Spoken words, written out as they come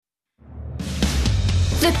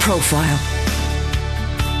The Profile.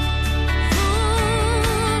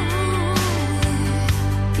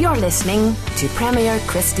 You're listening to Premier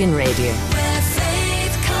Christian Radio.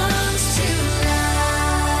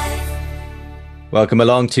 Welcome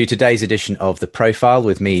along to today's edition of The Profile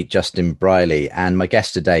with me, Justin Briley, and my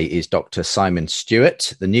guest today is Dr. Simon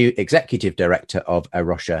Stuart, the new Executive Director of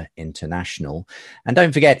Arocha International. And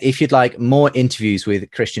don't forget, if you'd like more interviews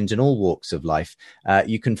with Christians in all walks of life,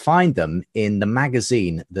 you can find them in the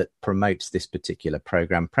magazine that promotes this particular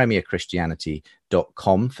programme,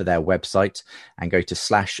 premierchristianity.com for their website, and go to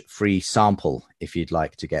 /free sample if you'd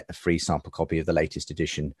like to get a free sample copy of the latest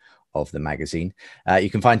edition of the magazine. You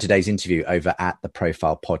can find today's interview over at the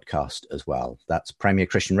Profile podcast as well. That's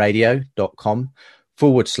premierchristianradio.com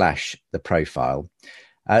 /the profile.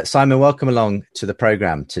 Simon, welcome along to the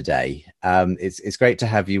programme today. It's great to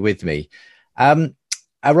have you with me.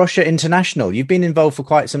 Arocha International, you've been involved for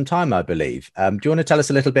quite some time, I believe. Do you want to tell us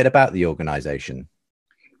a little bit about the organisation?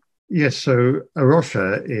 Yes, so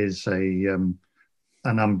Arocha is an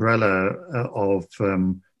umbrella of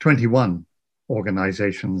 21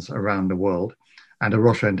 organizations around the world, and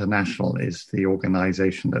Arocha International is the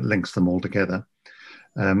organization that links them all together.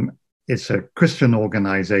 It's a Christian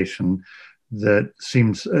organization that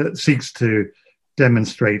seeks to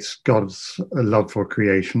demonstrate God's love for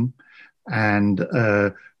creation, and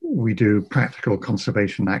we do practical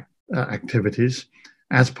conservation activities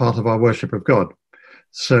as part of our worship of God.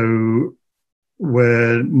 So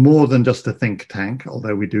we're more than just a think tank,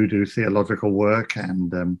 although we do theological work,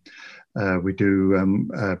 and we do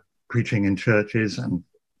preaching in churches and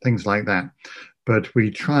things like that. But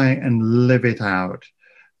we try and live it out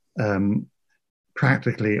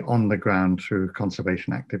practically on the ground through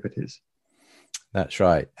conservation activities. That's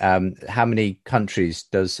right. How many countries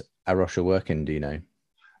does Arocha work in, do you know?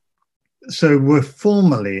 So we're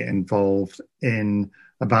formally involved in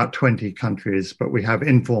about 20 countries, but we have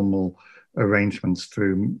informal arrangements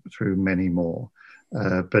through many more.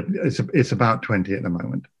 But it's about 20 at the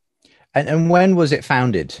moment. And when was it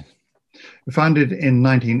founded? Founded in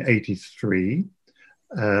 1983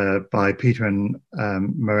 by Peter and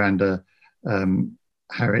Miranda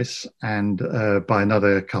Harris, and by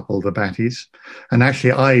another couple, the Battys. And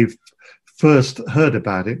actually, I first heard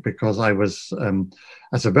about it because I was,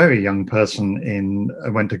 as a very young person, I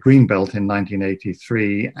went to Greenbelt in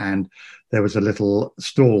 1983, and there was a little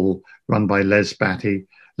stall run by Les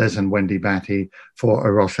and Wendy Batty for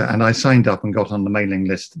Arocha, and I signed up and got on the mailing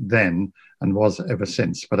list then and was ever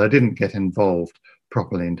since, but I didn't get involved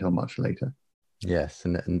properly until much later. Yes,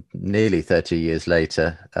 and nearly 30 years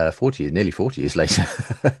later, nearly 40 years later,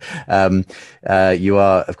 you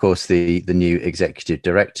are, of course, the new executive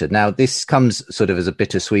director. Now, this comes sort of as a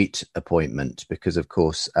bittersweet appointment because, of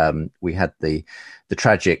course, we had the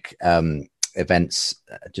tragic events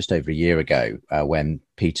just over a year ago when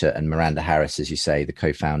Peter and Miranda Harris, as you say, the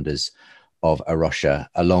co-founders of Arocha,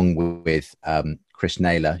 along with Chris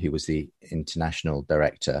Naylor, who was the international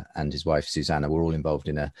director, and his wife Susanna, were all involved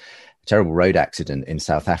in a terrible road accident in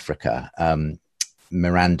South Africa.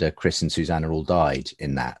 Miranda, Chris and Susanna all died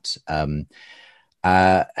in that.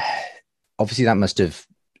 Obviously that must have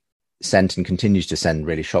sent and continues to send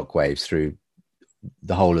really shockwaves through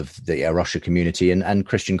the whole of the Arocha community and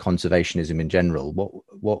Christian conservationism in general.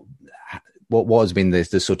 What has been the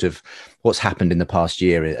sort of what's happened in the past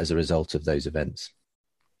year as a result of those events?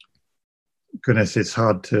 Goodness, it's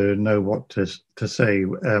hard to know what to say.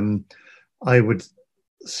 I would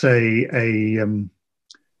say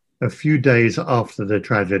a few days after the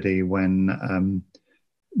tragedy, when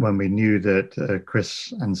we knew that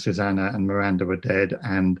Chris and Susanna and Miranda were dead,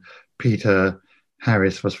 and Peter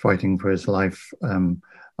Harris was fighting for his life,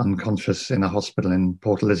 unconscious in a hospital in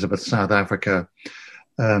Port Elizabeth, South Africa.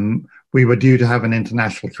 We were due to have an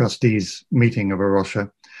international trustees meeting of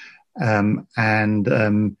Arocha,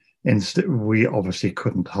 and instead we obviously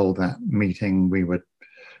couldn't hold that meeting.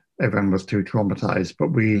 Everyone was too traumatized,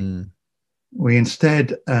 but we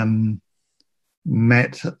instead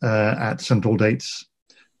met at St Aldate's,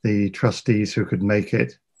 the trustees who could make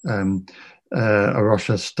it,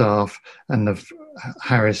 Arocha staff, and the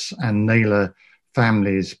Harris and Naylor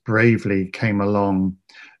families bravely came along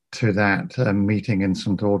to that meeting in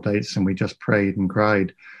St Aldate's, and we just prayed and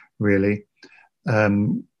cried, really.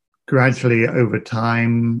 Gradually over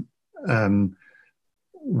time,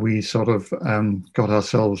 we sort of got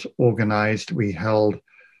ourselves organized. We held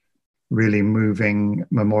really moving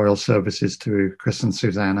memorial services to Chris and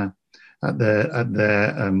Susanna at their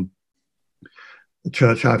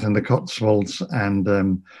church out in the Cotswolds, and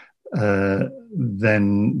then at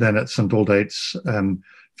St Aldate's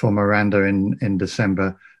for Miranda in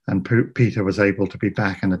December, Peter was able to be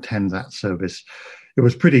back and attend that service. It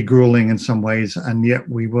was pretty grueling in some ways, and yet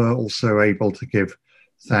we were also able to give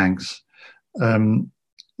thanks.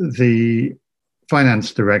 The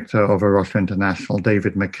finance director of Arocha International,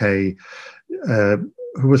 David McKay,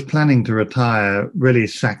 who was planning to retire, really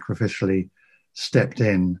sacrificially stepped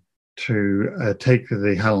in to take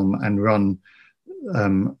the helm and run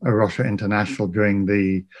Arocha International during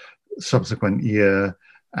the subsequent year,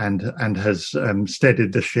 and has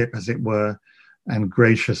steadied the ship, as it were, and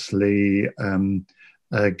graciously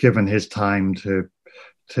given his time to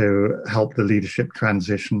help the leadership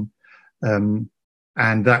transition.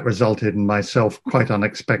 And that resulted in myself, quite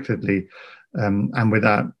unexpectedly, and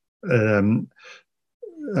without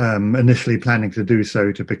initially planning to do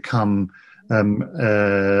so, to become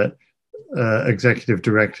executive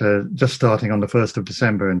director, just starting on the 1st of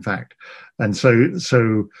December, in fact. And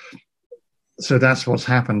so that's what's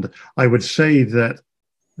happened. I would say that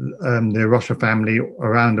the Arocha family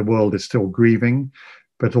around the world is still grieving,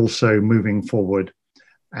 but also moving forward.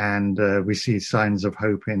 And we see signs of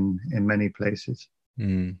hope in many places.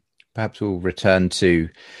 Perhaps we'll return to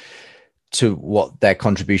what their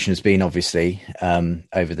contribution has been, obviously,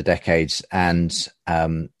 over the decades, and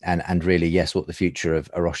really, yes, what the future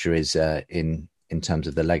of Arocha is in terms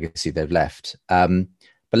of the legacy they've left. But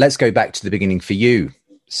let's go back to the beginning for you,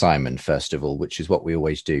 Simon, first of all, which is what we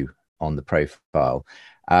always do on the profile.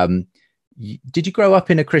 Did you grow up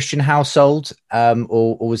in a Christian household,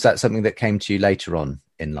 or was that something that came to you later on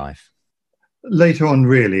in life? Later on,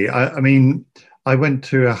 really. I mean, I went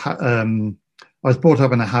to I was brought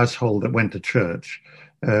up in a household that went to church,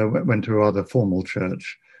 went to a rather formal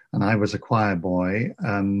church, and I was a choir boy.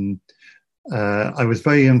 I was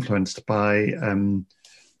very influenced by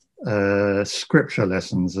scripture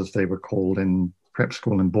lessons, as they were called, in prep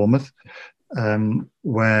school in Bournemouth,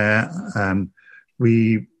 where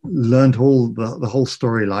we learned the whole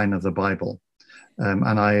storyline of the Bible,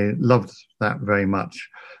 and I loved that very much.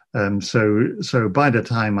 So by the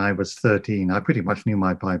time I was 13, I pretty much knew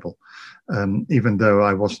my Bible, even though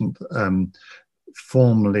I wasn't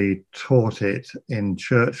formally taught it in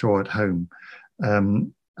church or at home.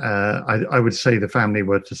 I would say the family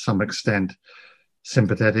were to some extent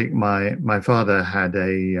sympathetic. My father had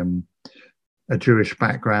a Jewish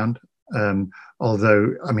background,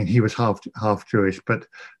 although, I mean, he was half Jewish, but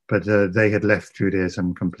they had left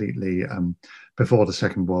Judaism completely before the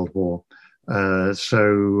Second World War.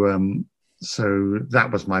 So that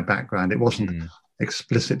was my background. It wasn't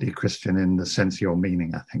explicitly Christian in the sense you're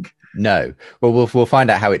meaning, I think. No. Well, we'll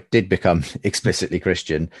find out how it did become explicitly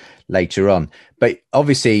Christian later on. But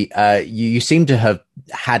obviously, you seem to have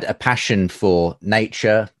had a passion for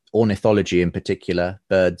nature, ornithology in particular,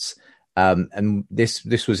 birds. And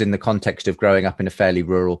this was in the context of growing up in a fairly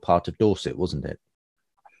rural part of Dorset, wasn't it?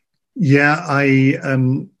 Yeah,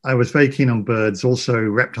 I was very keen on birds, also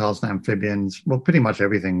reptiles and amphibians. Well, pretty much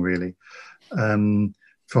everything, really.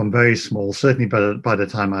 From very small, certainly by the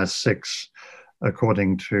time I was 6,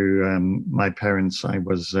 according to my parents, I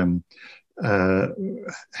was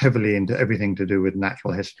heavily into everything to do with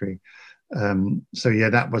natural history. So yeah,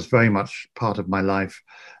 that was very much part of my life.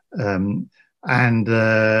 And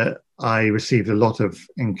I received a lot of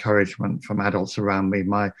encouragement from adults around me.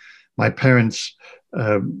 My parents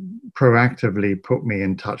proactively put me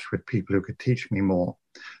in touch with people who could teach me more.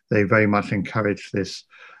 They very much encouraged this.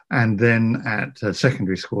 And then at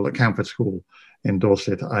secondary school, at Camford School in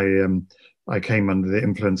Dorset, I came under the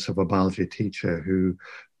influence of a biology teacher who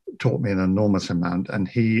taught me an enormous amount. And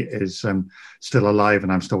he is still alive,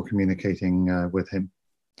 and I'm still communicating with him.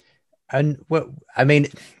 And well, I mean,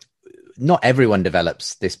 not everyone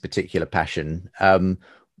develops this particular passion.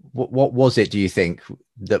 What was it, do you think,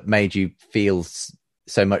 that made you feel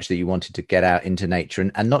so much that you wanted to get out into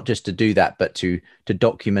nature, and not just to do that, but to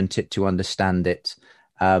document it, to understand it,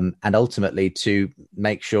 and ultimately to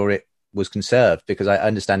make sure it was conserved? Because I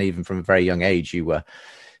understand even from a very young age, you were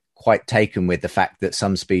quite taken with the fact that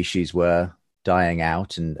some species were dying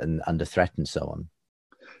out and under threat and so on.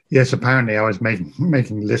 Yes, apparently I was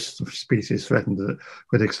making lists of species threatened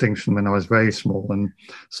with extinction when I was very small and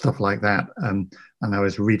stuff like that. And I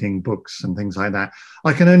was reading books and things like that.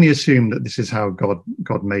 I can only assume that this is how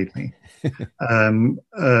God made me,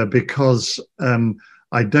 because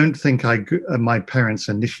I don't think my parents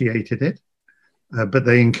initiated it, but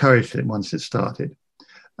they encouraged it once it started.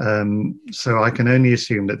 So I can only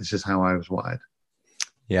assume that this is how I was wired.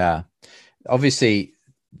 Yeah. Obviously,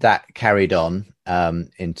 that carried on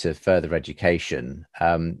into further education.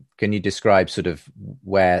 Can you describe sort of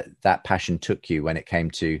where that passion took you when it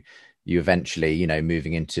came to you eventually,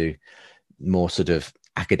 moving into more sort of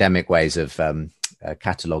academic ways of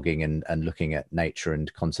cataloguing and looking at nature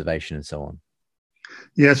and conservation and so on.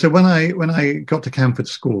 Yeah, so when I got to Camford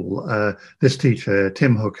School, this teacher,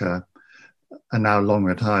 Tim Hooker, and now long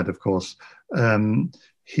retired, of course,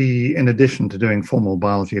 he, in addition to doing formal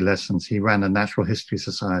biology lessons, he ran a natural history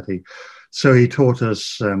society. So he taught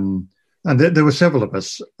us, and there were several of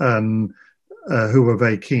us who were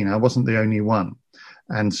very keen. I wasn't the only one.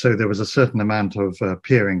 And so there was a certain amount of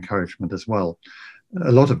peer encouragement as well,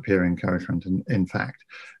 a lot of peer encouragement, in fact.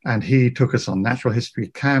 And he took us on natural history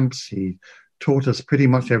camps. He taught us pretty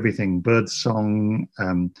much everything: birdsong,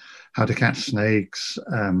 how to catch snakes,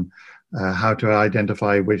 how to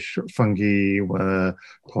identify which fungi were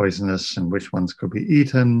poisonous and which ones could be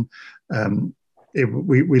eaten.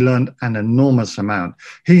 We learned an enormous amount.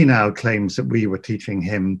 He now claims that we were teaching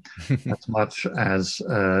him as much as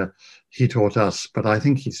he taught us, but I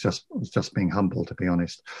think he's just being humble, to be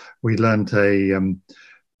honest. We learned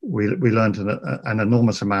we learned an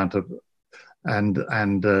enormous amount of, and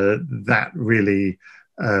that really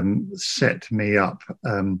set me up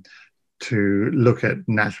to look at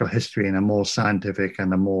natural history in a more scientific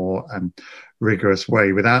and a more rigorous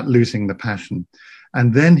way without losing the passion.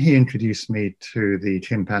 And then he introduced me to the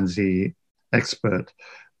chimpanzee expert,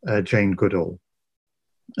 Jane Goodall,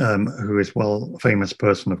 who is a famous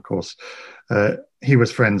person, of course. He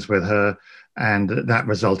was friends with her, and that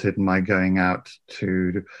resulted in my going out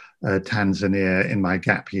to Tanzania in my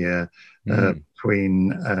gap year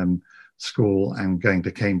between school and going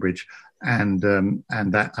to Cambridge. And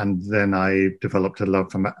then I developed a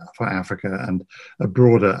love for Africa and a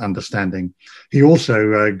broader understanding. He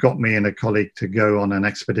also got me and a colleague to go on an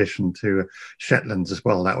expedition to Shetlands as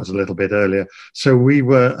well. That was a little bit earlier. So we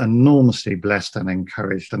were enormously blessed and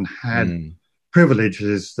encouraged and had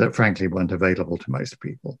privileges that frankly weren't available to most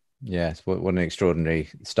people. Yes, what an extraordinary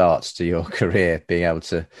start to your career, being able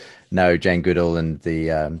to know Jane Goodall and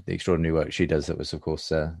the extraordinary work she does. That was, of course,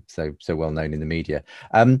 so well known in the media.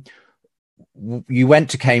 You went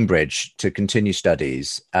to Cambridge to continue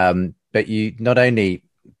studies, but you not only,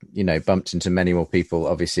 bumped into many more people,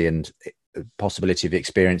 obviously, and possibility of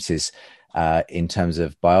experiences in terms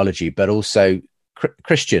of biology, but also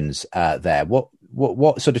Christians there.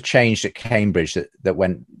 What sort of changed at Cambridge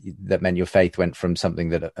that meant your faith went from something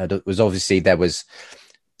that was obviously there was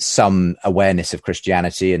some awareness of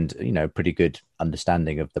Christianity and pretty good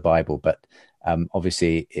understanding of the Bible, but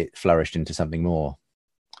obviously it flourished into something more.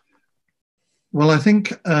 Well, I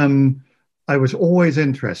think I was always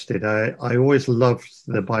interested. I always loved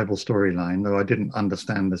the Bible storyline, though I didn't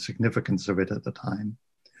understand the significance of it at the time.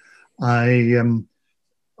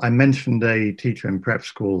 I mentioned a teacher in prep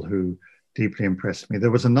school who deeply impressed me. There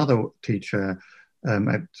was another teacher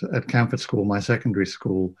at Camford School, my secondary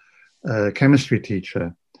school, a chemistry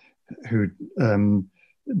teacher, who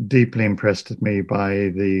deeply impressed me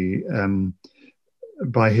by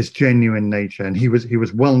his genuine nature, and he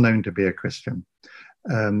was well known to be a Christian,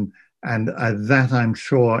 and that I'm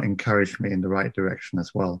sure encouraged me in the right direction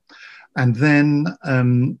as well. And then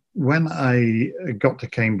when I got to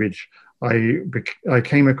Cambridge, I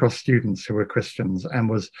came across students who were Christians and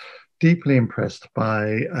was deeply impressed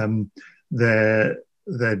by their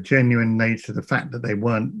genuine nature, the fact that they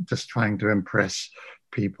weren't just trying to impress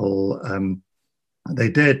people. They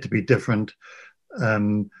dared to be different.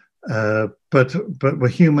 But were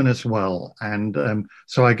human as well. And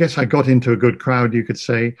so I guess I got into a good crowd, you could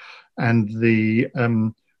say. And the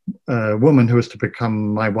woman who was to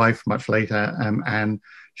become my wife much later, Anne,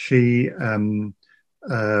 she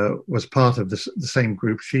was part of the same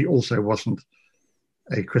group. She also wasn't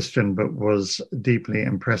a Christian, but was deeply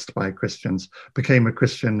impressed by Christians, became a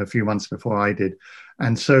Christian a few months before I did.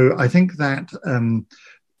 And so I think that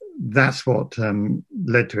that's what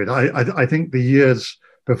led to it. I think the years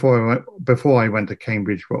before I went to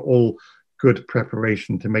Cambridge were all good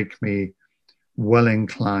preparation to make me well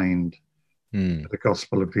inclined to the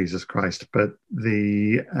gospel of Jesus Christ. But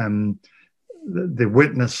the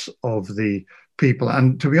witness of the people,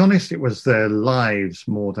 and to be honest, it was their lives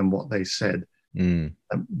more than what they said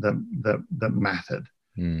that mattered.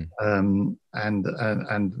 And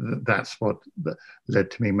that's what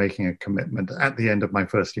led to me making a commitment at the end of my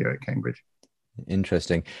first year at Cambridge.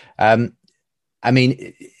 Interesting. I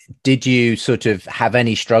mean, did you sort of have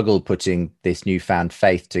any struggle putting this newfound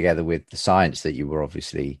faith together with the science that you were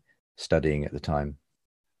obviously studying at the time?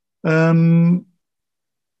 Trying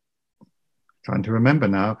to remember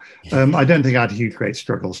now. I don't think I had huge, great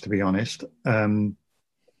struggles, to be honest.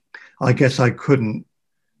 I guess I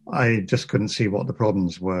just couldn't see what the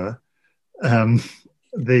problems were.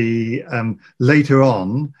 Later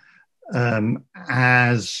on,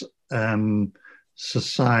 as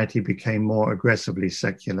society became more aggressively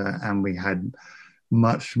secular and we had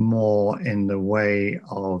much more in the way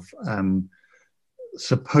of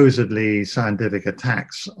supposedly scientific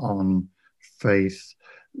attacks on faith,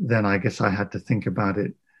 then I guess I had to think about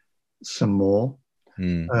it some more.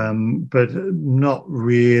 But not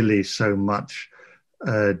really so much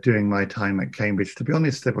during my time at Cambridge. To be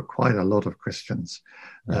honest, there were quite a lot of Christians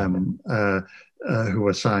who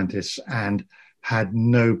were scientists and had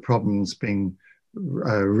no problems being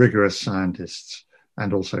rigorous scientists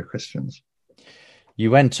and also Christians.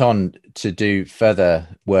 You went on to do further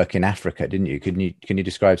work in Africa, didn't you? Can you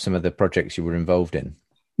describe some of the projects you were involved in?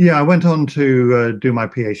 Yeah, I went on to do my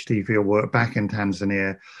PhD field work back in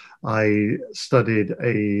Tanzania. I studied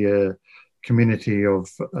a community of,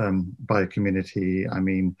 by community, I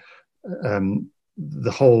mean, all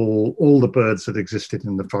the birds that existed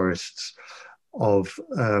in the forests of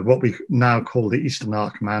what we now call the Eastern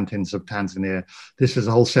Arc Mountains of Tanzania. This is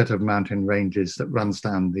a whole set of mountain ranges that runs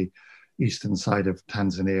down the eastern side of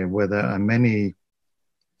Tanzania, where there are many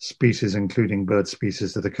species, including bird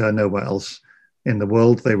species, that occur nowhere else in the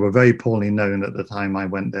world. They were very poorly known at the time I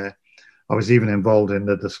went there. I was even involved in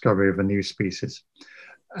the discovery of a new species.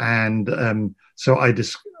 And so I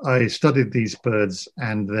studied these birds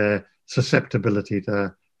and their susceptibility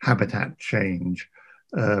to habitat change.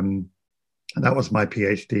 And that was my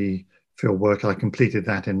PhD field work. I completed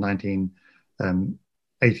that in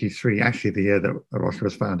 1983, actually the year that Arocha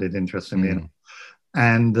was founded, interestingly enough.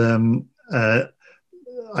 And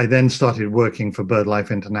I then started working for BirdLife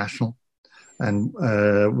International and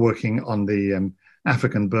working on the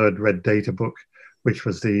African Bird Red Data Book, which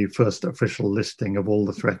was the first official listing of all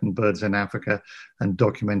the threatened birds in Africa and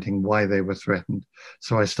documenting why they were threatened.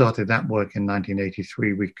 So I started that work in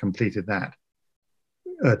 1983. We completed that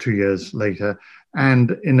 2 years later.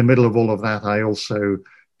 And in the middle of all of that, I also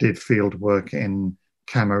did field work in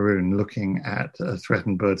Cameroon, looking at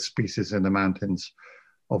threatened bird species in the mountains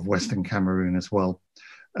of Western Cameroon as well.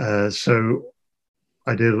 So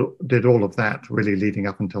I did all of that really leading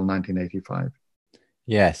up until 1985.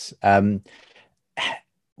 Yes.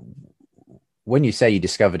 When you say you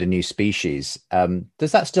discovered a new species,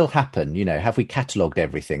 does that still happen? You know, have we catalogued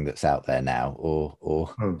everything that's out there now,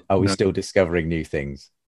 or are we still discovering new things?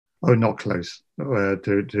 Oh, not close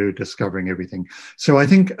to discovering everything. So I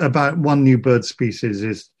think about one new bird species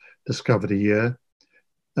is discovered a year.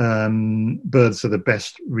 Birds are the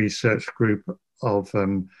best researched group of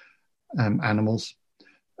animals.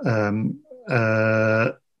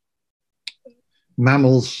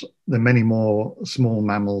 Mammals, the many more small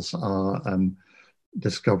mammals are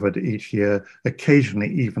discovered each year.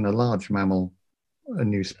 Occasionally, even a large mammal, a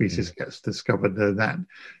new species gets discovered, though that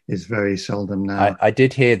is very seldom now. I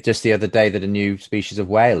did hear just the other day that a new species of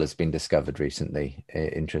whale has been discovered recently,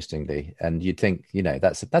 interestingly. And you'd think, you know,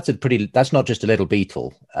 that's not just a little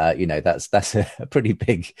beetle. You know, that's a pretty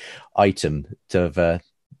big item to have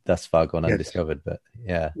thus far gone undiscovered. But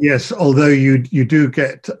yeah. Yes, although you do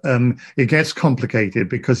get, it gets complicated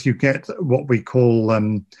because you get what we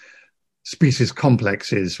call species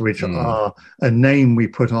complexes, which are a name we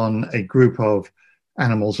put on a group of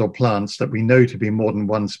animals or plants that we know to be more than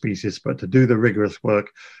one species, but to do the rigorous work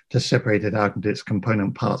to separate it out into its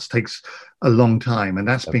component parts takes a long time, and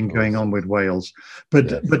that's been going on with whales. But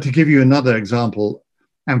to give you another example,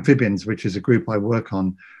 amphibians, which is a group I work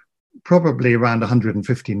on, probably around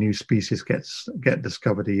 150 new species get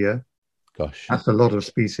discovered a year. Gosh, that's a lot of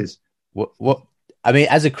species. What I mean,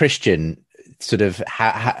 as a Christian, sort of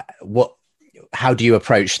how do you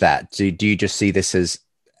approach that? Do you just see this as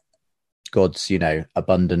God's, you know,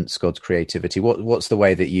 abundance, God's creativity? What's the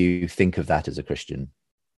way that you think of that as a Christian?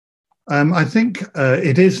 I think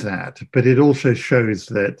it is that, but it also shows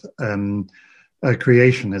that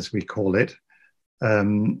creation, as we call it,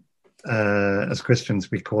 as Christians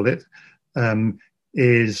we call it,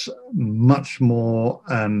 is much more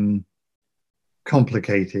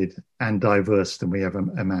complicated and diverse than we ever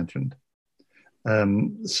imagined.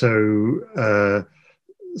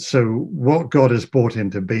 So what God has brought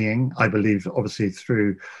into being, I believe, obviously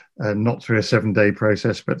through not through a 7-day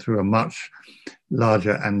process, but through a much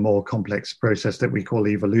larger and more complex process that we call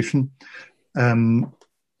evolution,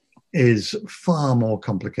 is far more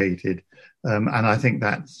complicated. And I think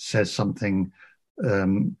that says something,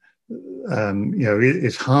 you know,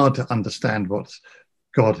 it's hard to understand what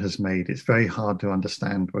God has made. It's very hard to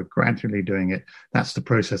understand. We're gradually doing it. That's the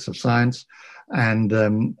process of science. And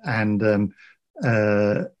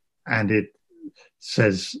it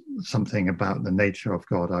says something about the nature of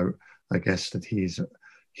God. I guess that he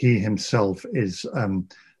himself is a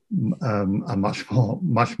much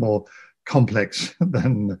more complex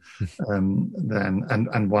than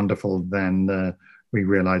and wonderful than we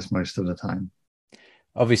realize most of the time.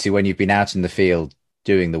 Obviously, when you've been out in the field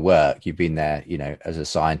doing the work, you've been there, as a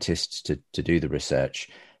scientist to do the research.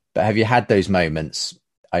 But have you had those moments,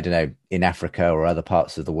 I don't know, in Africa or other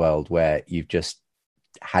parts of the world where you've just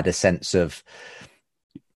had a sense of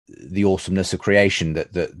the awesomeness of creation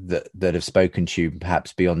that have spoken to you,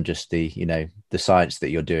 perhaps beyond just the science that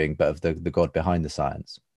you're doing, but of the God behind the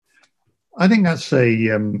science? I think that's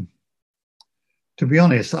to be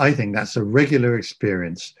honest, I think that's a regular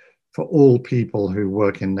experience for all people who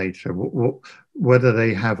work in nature, whether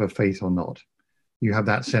they have a faith or not. You have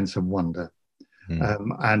that sense of wonder.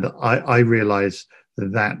 And I realize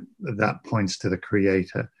that points to the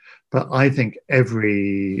Creator. But I think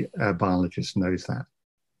every biologist knows that.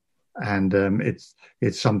 And it's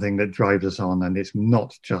something that drives us on, and it's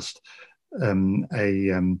not just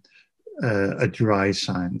a dry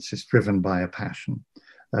science. It's driven by a passion.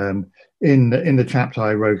 In the chapter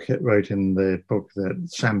I wrote in the book that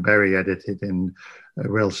Sam Berry edited in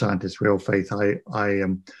Real Scientist, Real Faith, I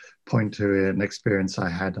point to an experience I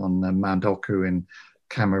had on Mount Oku in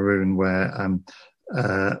Cameroon, where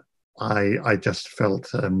I just felt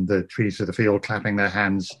the trees of the field clapping their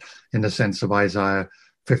hands in the sense of Isaiah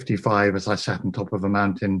 55 as I sat on top of a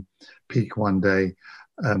mountain peak one day.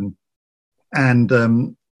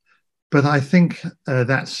 But I think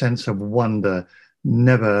that sense of wonder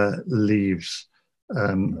never leaves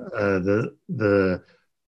the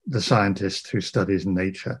scientist who studies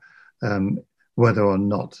nature, whether or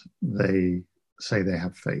not they say they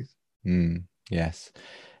have faith. Yes.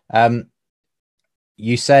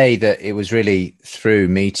 You say that it was really through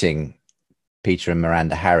meeting Peter and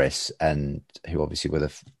Miranda Harris, and who obviously were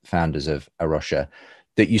the founders of Arocha,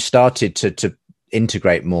 that you started to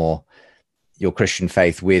integrate more your Christian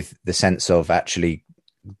faith with the sense of actually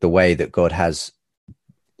the way that God has,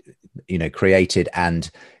 created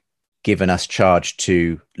and given us charge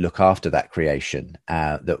to look after that creation,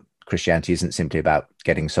 that Christianity isn't simply about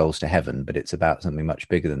getting souls to heaven, but it's about something much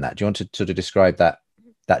bigger than that. Do you want to sort of describe that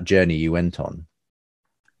journey you went on?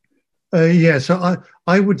 So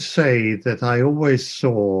I would say that I always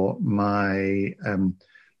saw my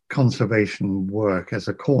conservation work as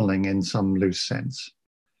a calling in some loose sense.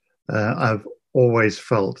 I've always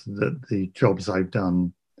felt that the jobs I've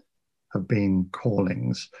done have been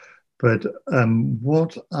callings. But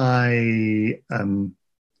what I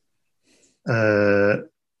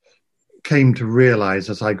came to realize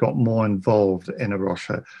as I got more involved in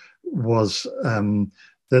Arocha was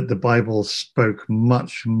that the Bible spoke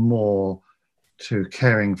much more to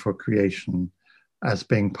caring for creation as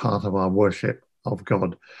being part of our worship of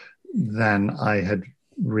God than I had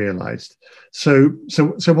realized. So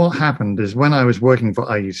what happened is, when I was working for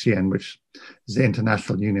IUCN, which is the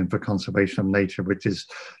International Union for Conservation of Nature, which is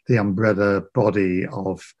the umbrella body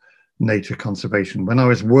of nature conservation, when I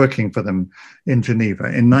was working for them in Geneva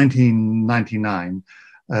in 1999,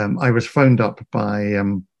 I was phoned up by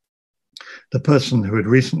the person who had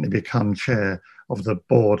recently become chair of the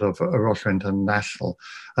board of Arocha International,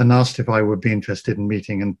 and asked if I would be interested in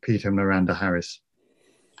meeting Peter and Miranda Harris.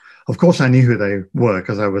 Of course, I knew who they were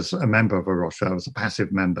because I was a member of Arocha. I was a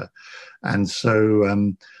passive member. And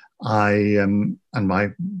so I and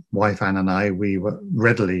my wife, Anne, and I, we were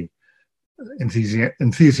readily,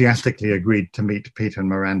 enthusiastically agreed to meet Peter and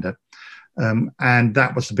Miranda. And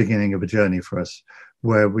that was the beginning of a journey for us,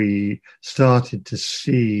 where we started to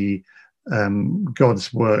see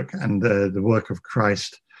God's work and the work of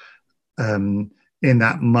Christ in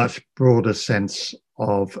that much broader sense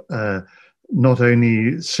of not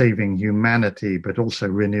only saving humanity, but also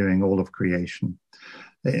renewing all of creation,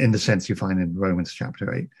 in the sense you find in Romans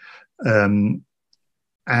chapter 8.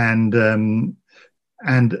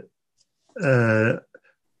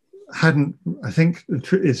 Hadn't, I think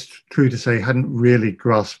it's true to say, hadn't really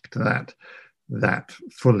grasped that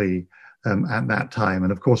fully at that time.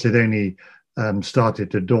 And of course, it only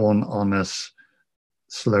started to dawn on us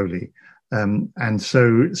slowly. And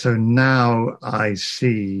so now I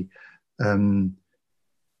see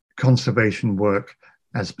conservation work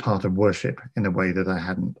as part of worship in a way that I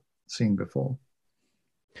hadn't seen before.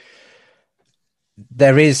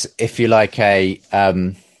 There is, if you like,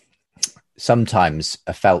 sometimes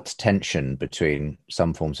a felt tension between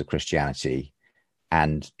some forms of Christianity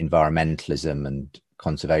and environmentalism and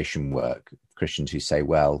conservation work. Christians who say,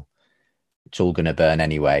 well, it's all going to burn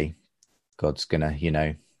anyway. God's going to,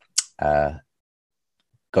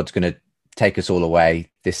 God's going to take us all away.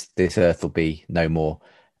 This earth will be no more.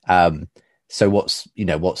 So what's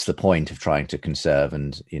the point of trying to conserve?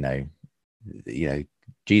 And,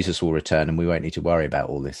 Jesus will return and we won't need to worry about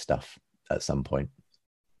all this stuff. at some point?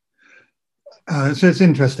 So it's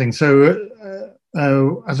interesting. So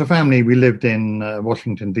as a family, we lived in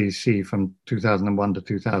Washington, D.C. from 2001 to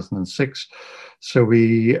 2006. So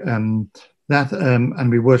we and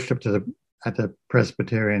we worshipped at a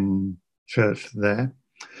Presbyterian church there.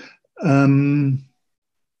 And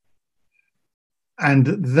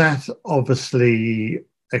that obviously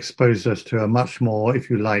exposed us to a much more, if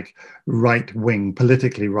you like,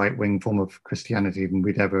 politically right-wing form of Christianity than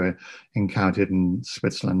we'd ever encountered in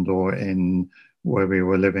Switzerland or in where we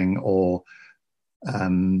were living or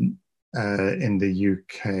in the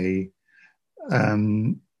UK.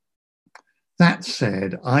 That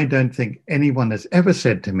said, I don't think anyone has ever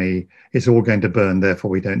said to me, it's all going to burn,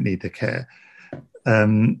 therefore we don't need to care.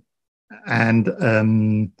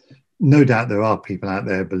 No doubt there are people out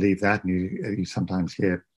there who believe that, and you sometimes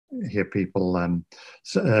hear people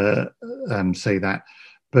say that,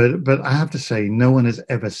 but I have to say no one has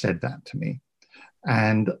ever said that to me,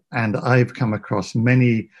 and I've come across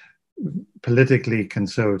many politically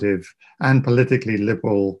conservative and politically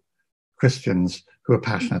liberal Christians who are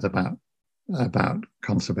passionate about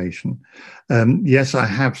conservation. Yes, I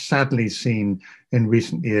have sadly seen in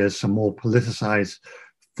recent years some more politicized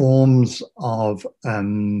forms of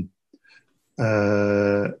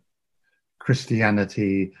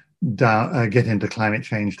Christianity get into climate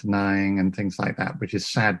change denying and things like that, which is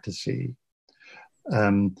sad to see.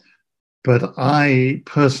 But I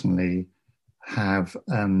personally have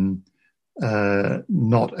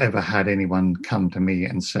not ever had anyone come to me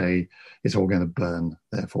and say, it's all going to burn,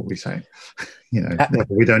 therefore we say, therefore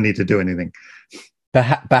we don't need to do anything.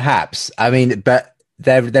 Perhaps. I mean, but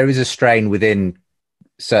there is a strain within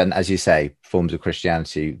certain, as you say, forms of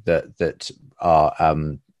Christianity that are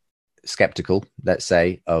skeptical, let's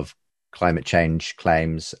say, of climate change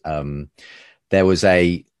claims. There was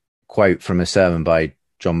a quote from a sermon by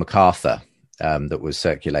John MacArthur that was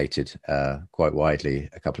circulated quite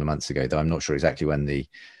widely a couple of months ago, though I'm not sure exactly when the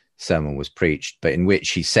sermon was preached, but in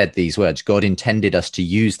which he said these words: God intended us to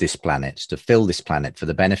use this planet, to fill this planet for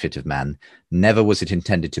the benefit of man. Never was it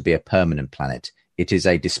intended to be a permanent planet. It is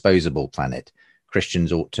a disposable planet.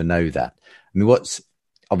 Christians ought to know that. I mean,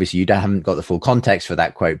 obviously you haven't got the full context for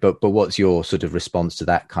that quote, but what's your sort of response to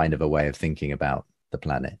that kind of a way of thinking about the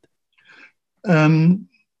planet?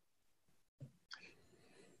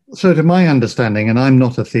 So to my understanding, and I'm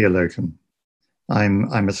not a theologian, I'm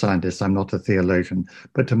a scientist, I'm not a theologian,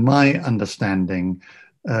 but to my understanding,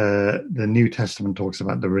 the New Testament talks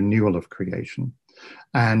about the renewal of creation.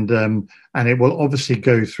 And it will obviously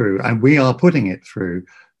go through, and we are putting it through,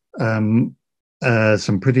 some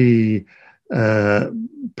pretty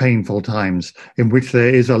painful times in which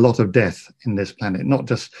there is a lot of death in this planet, not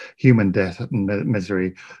just human death and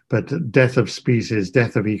misery, but death of species,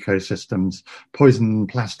 death of ecosystems, poison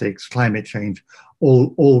plastics, climate change,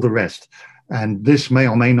 all the rest. And this may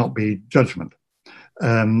or may not be judgment.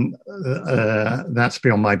 That's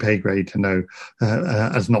beyond my pay grade to know,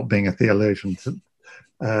 as not being a theologian,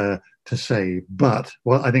 to say. But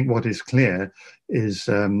I think what is clear is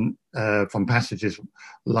from passages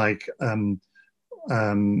like 1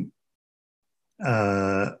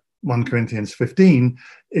 Corinthians 15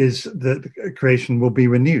 is that creation will be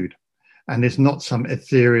renewed, and it's not some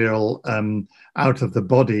ethereal out of the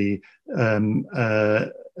body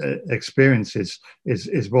experiences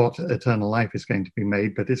is what eternal life is going to be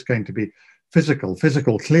made, but it's going to be physical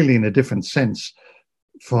clearly in a different sense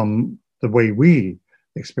from the way we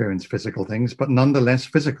experience physical things, but nonetheless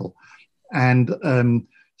physical. And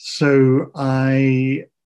so I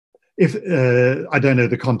don't know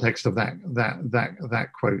the context of that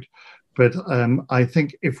quote, but I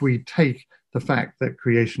think if we take the fact that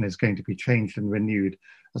creation is going to be changed and renewed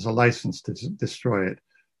as a license to destroy it,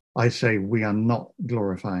 I say we are not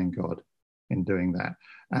glorifying God in doing that,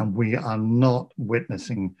 and we are not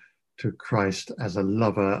witnessing to Christ as a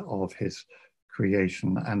lover of his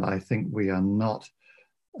creation, and I think we are not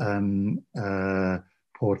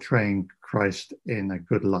portraying Christ in a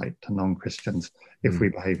good light to non-Christians if we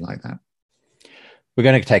behave like that. We're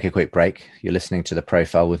going to take a quick break. You're listening to The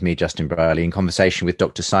Profile with me, Justin Brierley, in conversation with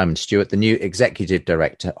Dr. Simon Stuart, the new Executive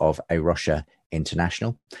Director of Arocha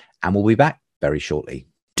International, and we'll be back very shortly.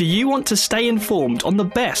 Do you want to stay informed on the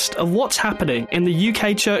best of what's happening in the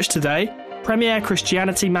UK Church today? Premier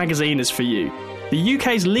Christianity magazine is for you. The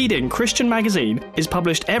UK's leading Christian magazine is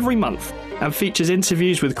published every month and features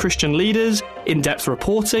interviews with Christian leaders, in-depth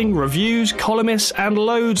reporting, reviews, columnists, and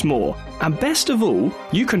loads more. And best of all,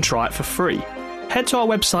 you can try it for free. Head to our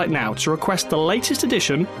website now to request the latest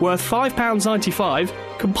edition worth £5.95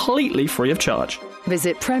 completely free of charge.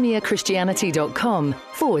 Visit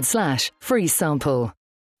premierchristianity.com/free sample.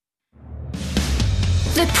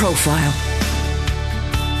 The Profile.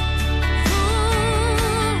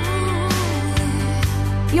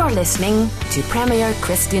 You're listening to Premier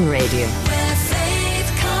Christian Radio.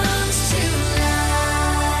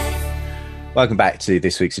 Welcome back to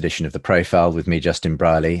this week's edition of The Profile with me, Justin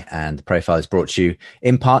Brierley. And The Profile is brought to you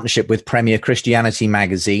in partnership with Premier Christianity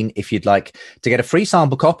magazine. If you'd like to get a free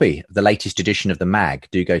sample copy of the latest edition of the mag,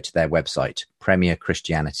 do go to their website,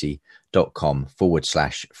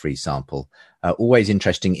 premierchristianity.com/free sample. Always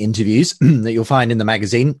interesting interviews that you'll find in the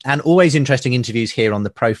magazine, and always interesting interviews here on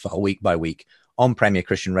The Profile week by week on Premier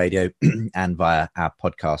Christian Radio and via our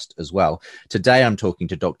podcast as well. Today, I'm talking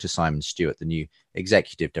to Dr. Simon Stuart, the new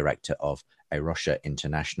Executive Director of Arocha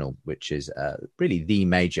International, which is really the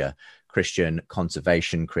major Christian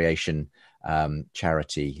conservation creation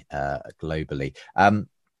charity globally.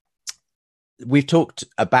 We've talked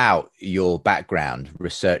about your background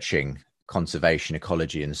researching conservation,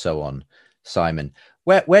 ecology, and so on, Simon.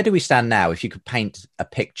 Where do we stand now? If you could paint a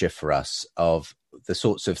picture for us of the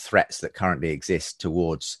sorts of threats that currently exist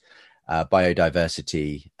towards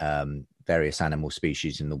biodiversity, various animal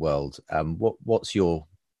species in the world, what's your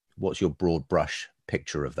broad brush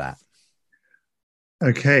picture of that?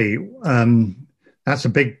 Okay, that's a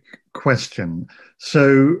big question.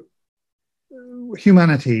 So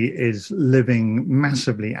humanity is living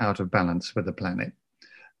massively out of balance with the planet.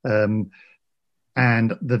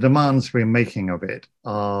 And the demands we're making of it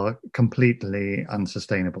are completely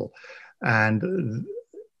unsustainable. And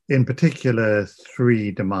in particular,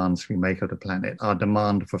 three demands we make of the planet: our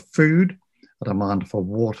demand for food, our demand for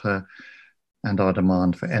water, and our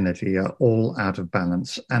demand for energy are all out of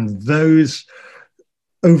balance. And those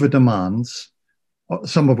over demands,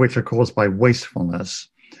 some of which are caused by wastefulness,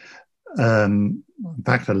 in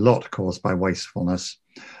fact, a lot caused by wastefulness,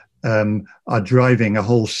 are driving a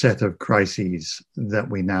whole set of crises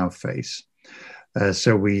that we now face.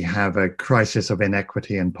 So we have a crisis of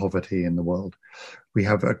inequity and poverty in the world. We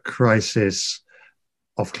have a crisis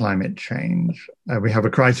of climate change. We have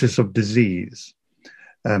a crisis of disease,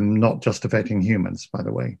 not just affecting humans, by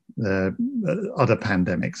the way. There are other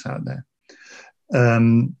pandemics out there.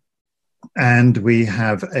 And we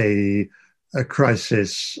have a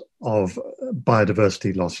crisis of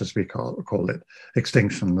biodiversity loss, as we call it,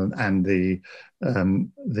 extinction, and the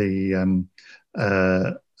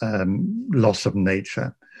loss of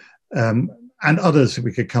nature, and others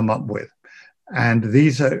we could come up with. And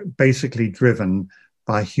these are basically driven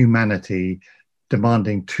by humanity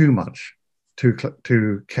demanding too much,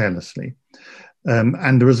 too carelessly.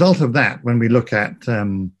 And the result of that, when we look at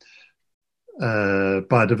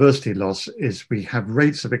biodiversity loss, is we have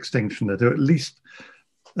rates of extinction that are at least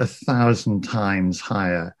 1,000 times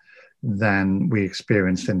higher than we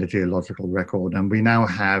experienced in the geological record. And we now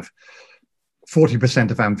have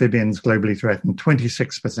 40% of amphibians globally threatened,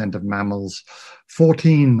 26% of mammals,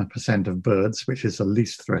 14% of birds, which is the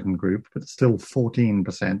least threatened group, but still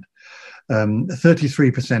 14%,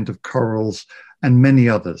 33% of corals, and many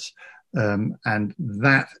others. And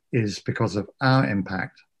that is because of our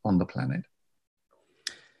impact on the planet.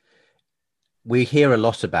 We hear a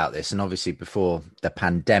lot about this, and obviously before the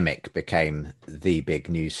pandemic became the big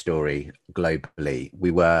news story globally,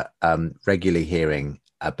 we were regularly hearing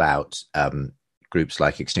about groups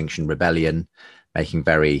like Extinction Rebellion making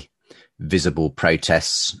very visible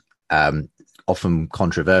protests, often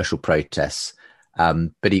controversial protests,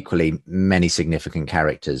 but equally many significant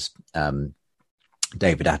characters.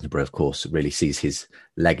 David Attenborough, of course, really sees his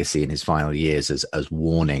legacy in his final years as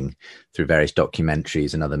warning through various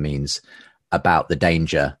documentaries and other means about the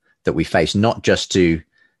danger that we face, not just to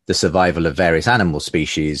the survival of various animal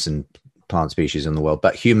species and plant species in the world,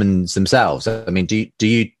 but humans themselves. I mean, do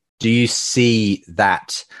you see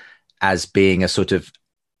that as being a sort of,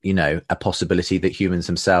 a possibility that humans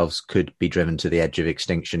themselves could be driven to the edge of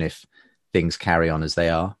extinction if things carry on as they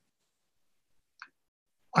are?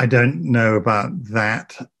 I don't know about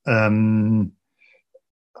that.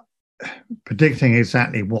 Predicting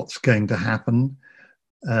exactly what's going to happen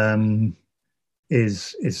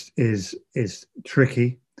is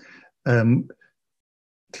tricky.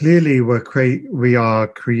 Clearly, we are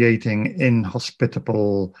creating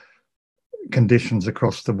inhospitable conditions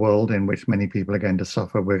across the world in which many people are going to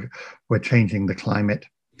suffer. We're changing the climate,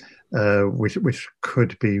 which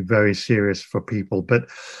could be very serious for people. But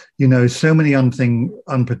so many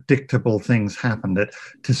unpredictable things happen that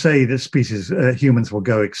to say that humans will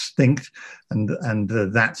go extinct, and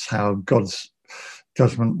that's how God's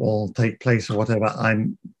judgment will take place or whatever,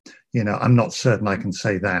 I'm not certain I can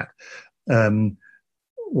say that.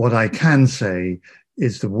 What I can say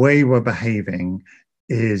is the way we're behaving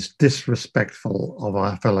is disrespectful of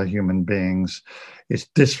our fellow human beings. It's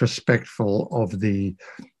disrespectful of the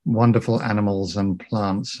wonderful animals and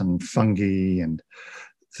plants and fungi and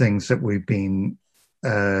things that we've been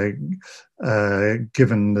given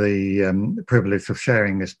the privilege of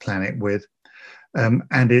sharing this planet with.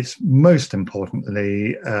 And it's most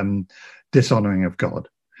importantly dishonoring of God.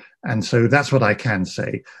 And so that's what I can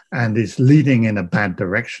say. And it's leading in a bad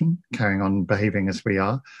direction, carrying on behaving as we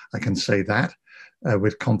are. I can say that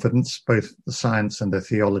with confidence. Both the science and the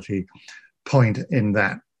theology point in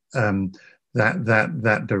that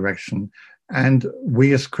direction. And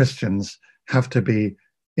we as Christians have to be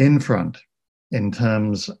in front in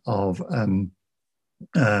terms of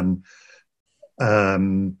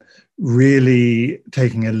really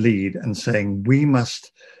taking a lead and saying we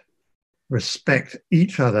must respect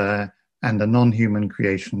each other and the non-human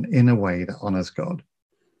creation in a way that honors God.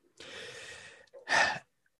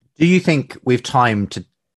 Do you think we've time to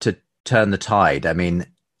turn the tide? I mean,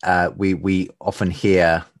 we often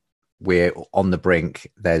hear we're on the brink.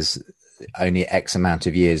 There's only X amount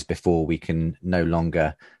of years before we can no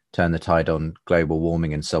longer turn the tide on global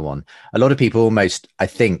warming and so on. A lot of people almost, I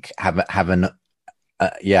think, have an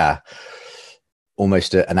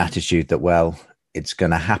almost an attitude that, well, it's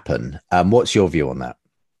going to happen. What's your view on that?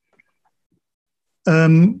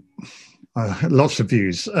 Lots of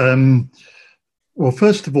views. Well,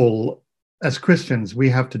 first of all, as Christians, we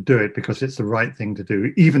have to do it because it's the right thing to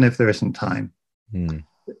do, even if there isn't time.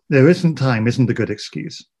 There isn't time isn't a good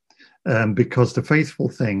excuse, because the faithful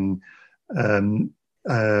thing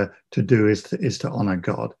to do is to honor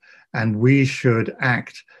God, and we should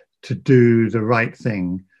act to do the right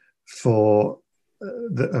thing for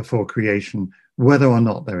creation, whether or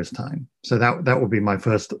not there is time. So that would be my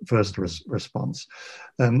first response.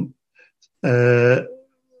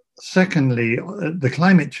 Secondly, the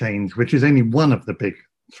climate change, which is only one of the big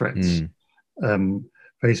threats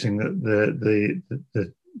facing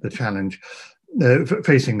the challenge,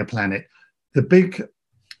 facing the planet. The big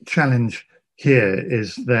challenge here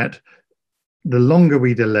is that the longer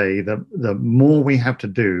we delay, the more we have to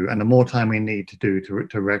do and the more time we need to do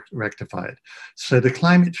to rectify it. So the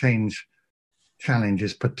climate change challenge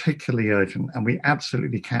is particularly urgent, and we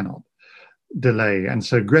absolutely cannot delay. And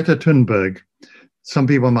so Greta Thunberg, some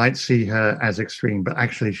people might see her as extreme, but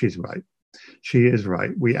actually she's right. She is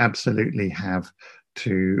right. We absolutely have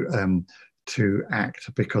to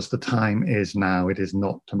act, because the time is now. It is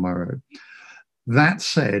not tomorrow. That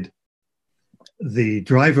said, the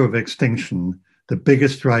driver of extinction, the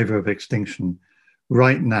biggest driver of extinction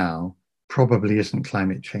right now, probably isn't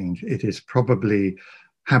climate change. It is probably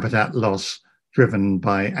habitat loss driven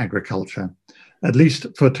by agriculture, at least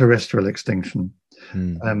for terrestrial extinction.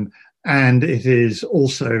 And it is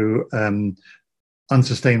also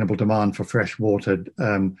unsustainable demand for fresh water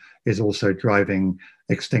is also driving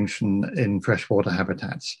extinction in freshwater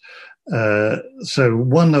habitats. So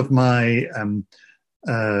one of my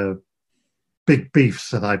big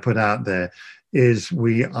beefs that I put out there is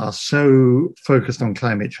we are so focused on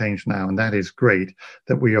climate change now, and that is great,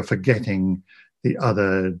 that we are forgetting the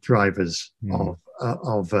other drivers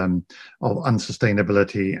of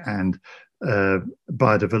unsustainability and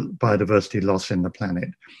biodiversity loss in the planet.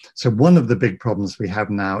 So one of the big problems we have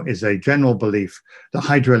now is a general belief that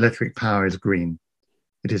hydroelectric power is green.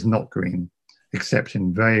 It is not green, except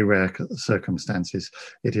in very rare circumstances.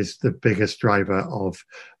 It is the biggest driver of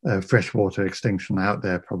freshwater extinction out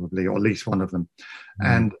there, probably, or at least one of them.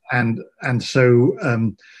 And so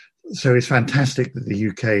it's fantastic that the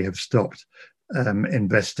UK have stopped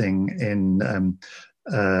investing in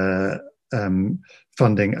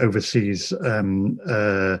funding overseas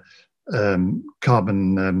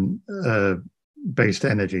carbon based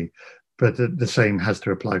energy. But the same has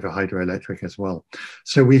to apply for hydroelectric as well.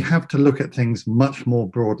 So we have to look at things much more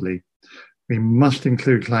broadly. We must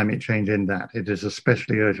include climate change in that. It is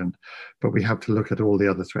especially urgent, but we have to look at all the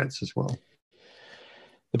other threats as well.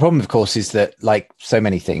 The problem, of course, is that, like so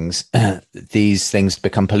many things, these things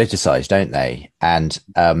become politicized, don't they? And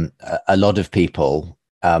a lot of people,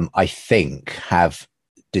 I think, have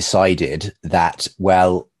decided that,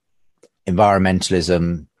 well,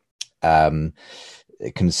 environmentalism,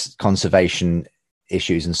 conservation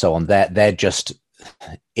issues and so on, they're just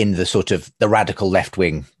in the sort of the radical left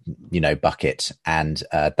wing, bucket, and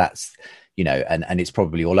that's, and it's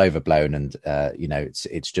probably all overblown, and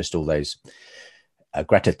it's just all those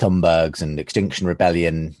Greta Thunbergs and Extinction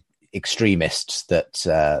Rebellion extremists that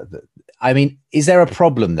I mean, is there a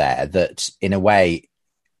problem there that in a way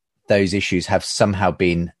those issues have somehow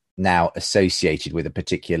been now associated with a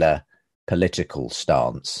particular political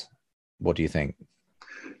stance? What do you think?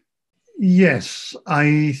 Yes,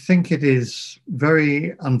 I think it is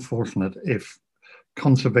very unfortunate if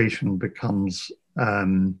conservation becomes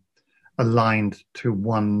aligned to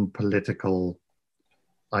one political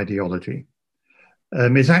ideology.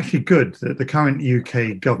 It's actually good that the current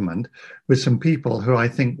UK government, with some people who I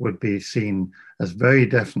think would be seen as very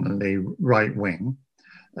definitely right-wing,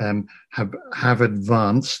 have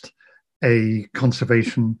advanced a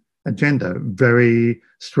conservation agenda very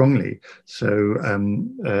strongly. So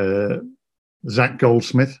Zach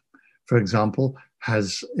Goldsmith, for example,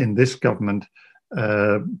 has in this government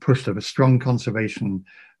pushed a strong conservation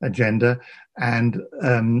agenda, and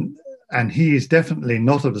he is definitely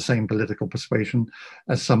not of the same political persuasion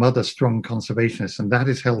as some other strong conservationists, and that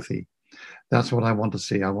is healthy. That's what I want to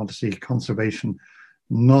see. I want to see conservation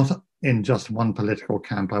not in just one political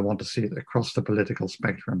camp. I want to see it across the political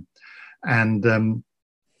spectrum. And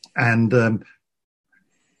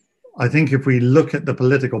I think if we look at the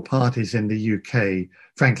political parties in the UK,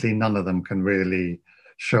 frankly, none of them can really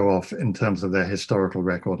show off in terms of their historical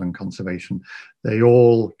record on conservation. They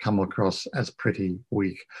all come across as pretty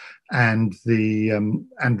weak, and they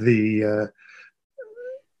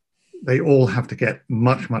all have to get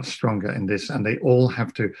much, much stronger in this, and they all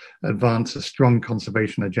have to advance a strong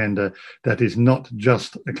conservation agenda that is not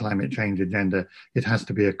just a climate change agenda. It has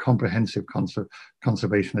to be a comprehensive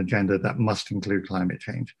conservation agenda that must include climate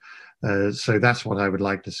change. So that's what I would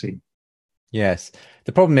like to see. Yes.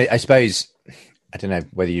 The problem, I suppose, I don't know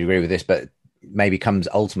whether you agree with this, but maybe comes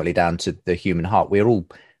ultimately down to the human heart. We're all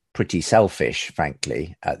pretty selfish,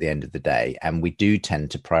 frankly, at the end of the day. And we do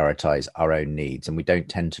tend to prioritize our own needs, and we don't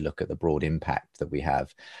tend to look at the broad impact that we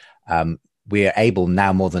have. We are able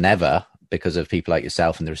now more than ever, because of people like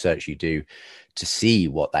yourself and the research you do, to see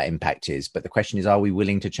what that impact is. But the question is, are we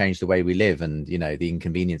willing to change the way we live and, the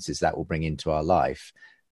inconveniences that will bring into our life?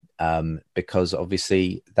 Because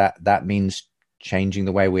obviously that means changing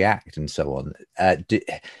the way we act and so on.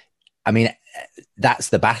 That's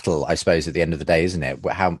the battle, I suppose, at the end of the day, isn't it?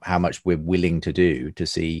 How much we're willing to do to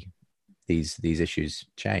see these issues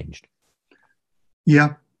changed.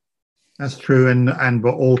 Yeah, that's true, and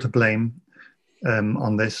we're all to blame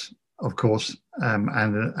on this, of course, and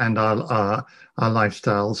our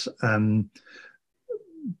lifestyles.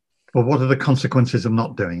 But what are the consequences of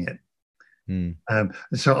not doing it?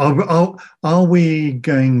 So are we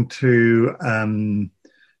going to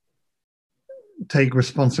take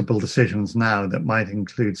responsible decisions now that might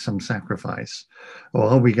include some sacrifice, or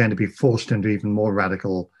are we going to be forced into even more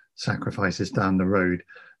radical sacrifices down the road?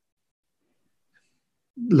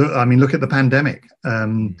 Look at the pandemic.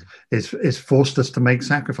 It's forced us to make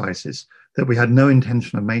sacrifices that we had no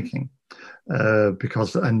intention of making,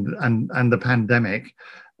 because the pandemic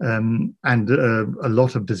and a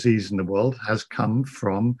lot of disease in the world has come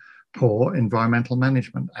from poor environmental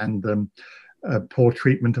management and poor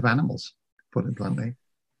treatment of animals, put it bluntly.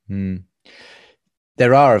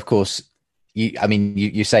 There are, of course,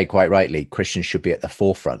 you say quite rightly, Christians should be at the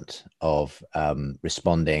forefront of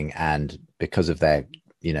responding, and because of their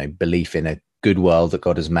belief in a good world that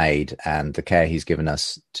God has made and the care he's given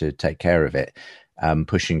us to take care of it,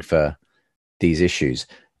 pushing for these issues.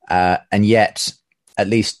 And yet, at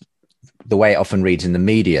least the way it often reads in the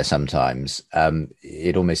media sometimes,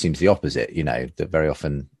 it almost seems the opposite, that very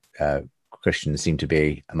often Christians seem to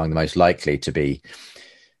be among the most likely to be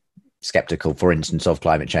skeptical, for instance, of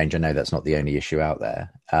climate change. I know that's not the only issue out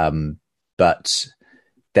there. But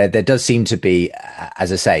there does seem to be,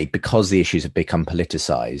 as I say, because the issues have become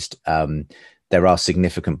politicized, there are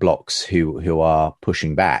significant blocks who are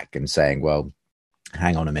pushing back and saying, well,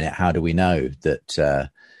 hang on a minute, how do we know that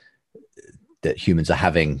humans are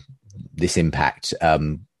having this impact?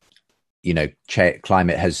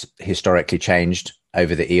 Climate has historically changed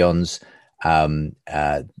over the eons.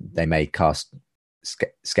 They may cast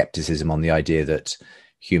skepticism on the idea that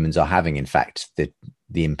humans are having, in fact,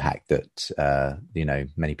 the impact that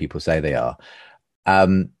many people say they are.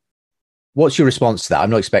 What's your response to that? I'm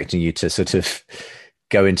not expecting you to sort of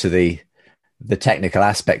go into the technical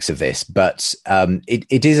aspects of this, but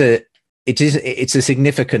it's a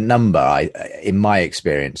significant number, in my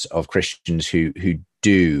experience, of Christians who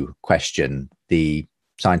do question the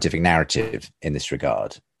scientific narrative in this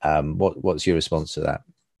regard. What's your response to that?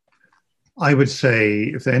 I would say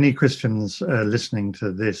if there are any Christians listening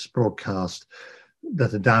to this broadcast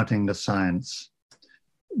that are doubting the science,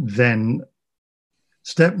 then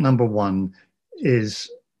step number one is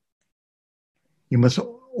you must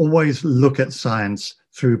always look at science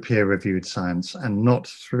through peer-reviewed science and not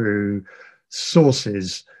through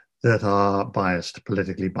sources that are biased,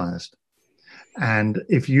 politically biased. And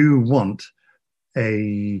if you want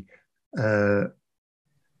a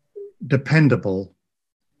dependable,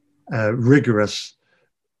 rigorous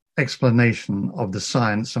explanation of the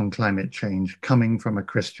science on climate change coming from a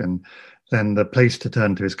Christian, then the place to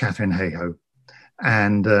turn to is Katharine Hayhoe,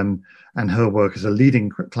 and her work as a leading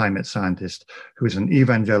climate scientist who is an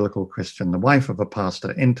evangelical Christian, the wife of a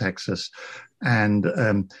pastor in Texas. And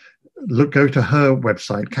go to her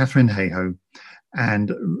website, Katharine Hayhoe,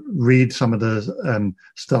 and read some of the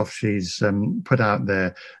stuff she's put out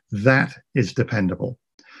there. That is dependable,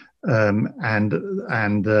 and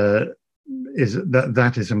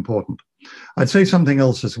that is important. I'd say something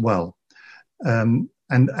else as well, and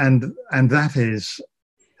that is,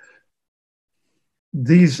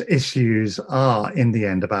 these issues are in the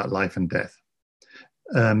end about life and death.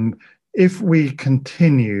 If we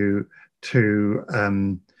continue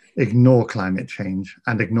to ignore climate change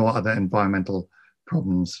and ignore other environmental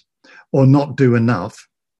problems, or not do enough,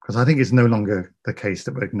 because I think it's no longer the case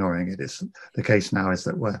that we're ignoring it, it's the case now is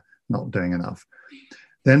that we're not doing enough,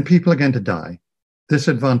 then people are going to die.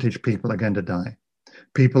 Disadvantaged people are going to die.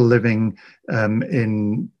 People living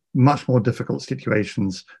in much more difficult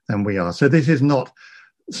situations than we are. So this is not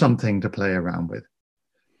something to play around with.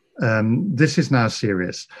 This is now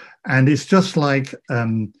serious. And it's just like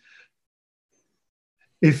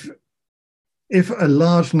if a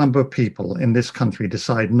large number of people in this country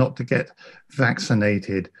decide not to get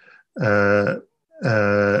vaccinated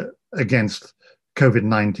against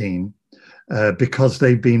COVID-19 because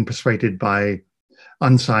they've been persuaded by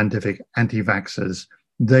unscientific anti-vaxxers,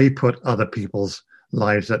 they put other people's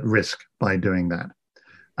lives at risk by doing that.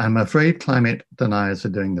 I'm afraid climate deniers are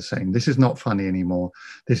doing the same. This is not funny anymore.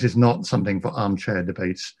 This is not something for armchair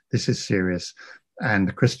debates. This is serious.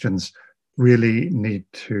 And Christians really need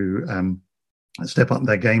to step up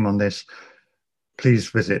their game on this. Please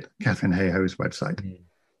visit Katharine Hayhoe's website.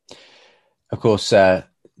 Of course,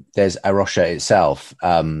 there's Arocha itself,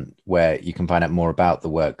 where you can find out more about the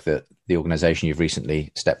work that the organisation you've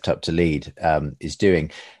recently stepped up to lead is doing.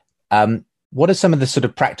 What are some of the sort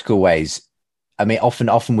of practical ways? I mean,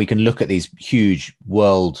 often we can look at these huge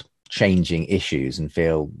world-changing issues and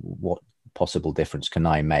feel, what possible difference can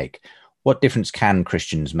I make? What difference can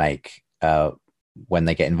Christians make when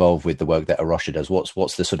they get involved with the work that Arocha does?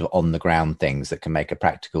 What's the sort of on-the-ground things that can make a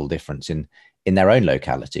practical difference in their own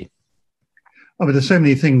locality? Oh, but there's so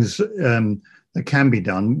many things that can be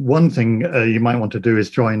done. One thing you might want to do is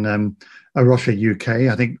join Arocha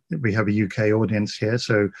UK. I think we have a UK audience here,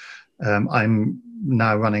 so I'm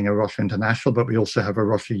now running Arocha International, but we also have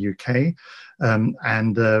Arocha UK,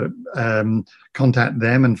 and contact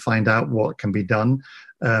them and find out what can be done.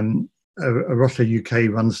 Arocha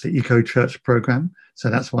UK runs the Eco Church program, so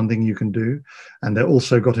that's one thing you can do. And they've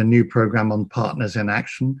also got a new program on Partners in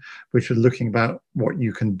Action, which is looking about what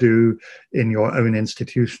you can do in your own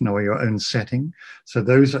institution or your own setting. So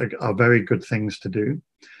those are very good things to do.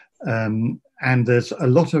 And there's a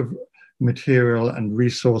lot of material and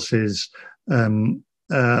resources on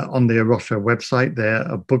the Arocha website. There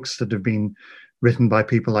are books that have been written by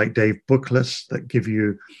people like Dave Bookless that give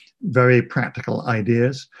you very practical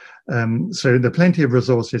ideas. So there are plenty of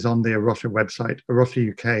resources on the Arocha website,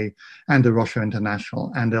 Arocha UK and Arocha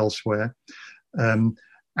International and elsewhere. And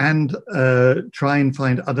try and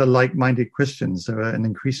find other like-minded Christians. There are an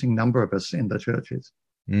increasing number of us in the churches.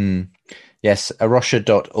 Yes,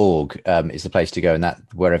 arocha.org is the place to go, and that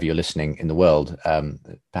wherever you're listening in the world,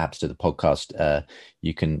 perhaps to the podcast,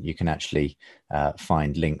 you can actually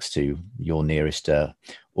find links to your nearest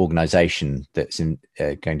organisation that's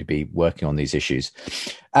going to be working on these issues.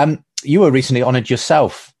 You were recently honoured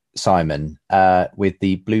yourself, Simon, with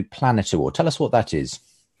the Blue Planet Award. Tell us what that is.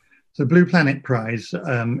 The Blue Planet Prize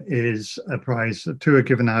is a prize. Two are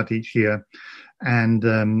given out each year,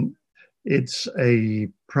 and it's a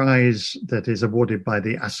prize that is awarded by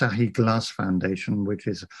the Asahi Glass Foundation, which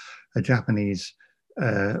is a Japanese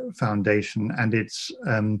foundation, and it's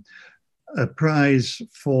a prize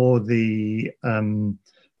for the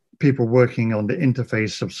people working on the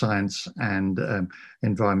interface of science and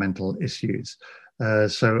environmental issues.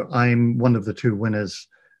 So I'm one of the two winners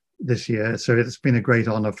this year. So it's been a great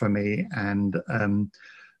honor for me. And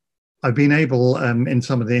I've been able, in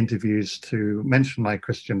some of the interviews, to mention my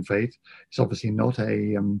Christian faith. It's obviously not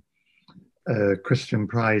a Christian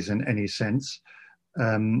prize in any sense.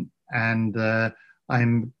 And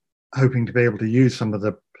I'm hoping to be able to use some of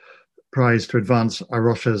the prize to advance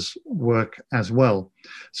Arocha's work as well.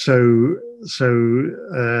 So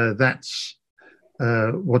that's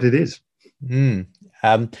what it is.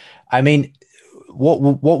 I mean,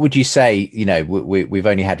 what would you say? You know, we've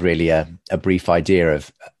only had really a brief idea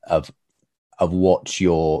of of what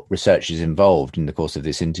your research is involved in the course of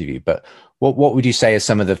this interview, but what would you say are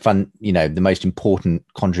some of the the most important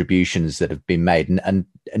contributions that have been made, and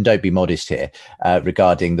don't be modest here,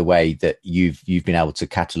 regarding the way that you've been able to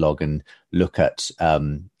catalogue and look at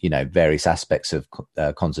various aspects of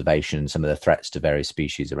conservation, some of the threats to various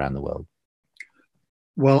species around the world?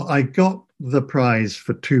 Well, I got the prize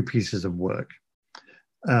for two pieces of work.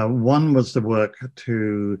 One was the work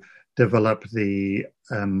to develop the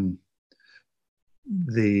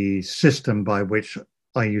system by which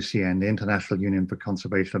IUCN, the International Union for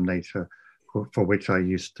Conservation of Nature, for which I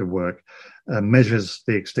used to work, measures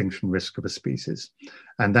the extinction risk of a species.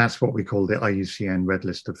 And that's what we call the IUCN Red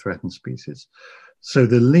List of Threatened Species. So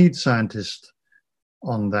the lead scientist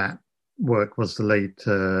on that work was the late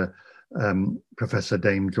Professor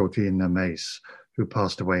Dame Georgina Mace, who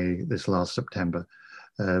passed away this last September,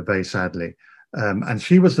 very sadly. And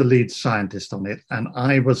she was the lead scientist on it, and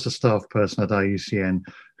I was the staff person at IUCN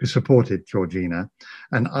who supported Georgina.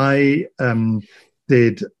 And I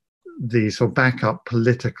did the sort of backup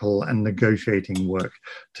political and negotiating work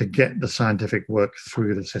to get the scientific work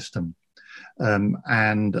through the system.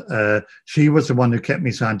 And she was the one who kept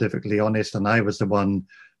me scientifically honest, and I was the one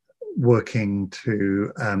working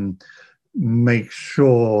to make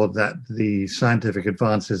sure that the scientific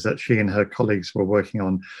advances that she and her colleagues were working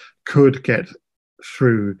on could get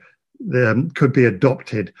through, could be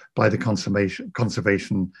adopted by the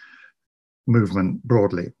conservation movement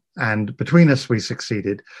broadly. And between us, we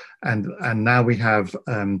succeeded. And now we have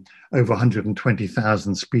over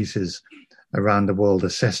 120,000 species around the world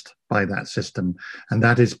assessed by that system. And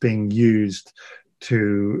that is being used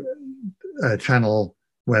to channel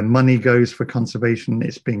where money goes for conservation.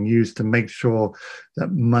 It's being used to make sure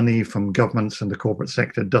that money from governments and the corporate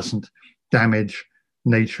sector doesn't damage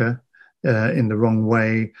nature in the wrong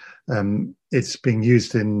way. It's being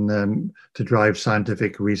used to drive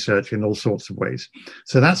scientific research in all sorts of ways.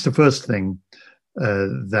 So that's the first thing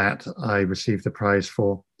that I received the prize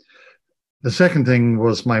for. The second thing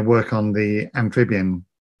was my work on the amphibian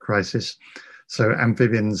crisis. So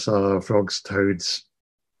amphibians are frogs, toads,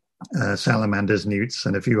 salamanders, newts,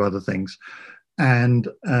 and a few other things. And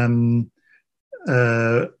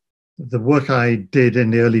the work I did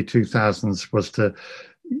in the early 2000s was to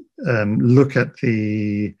look at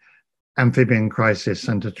the amphibian crisis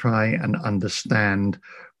and to try and understand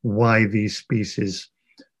why these species,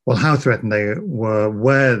 well, how threatened they were,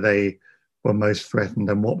 where they were most threatened,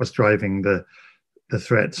 and what was driving the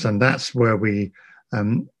threats. And that's where we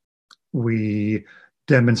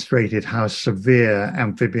demonstrated how severe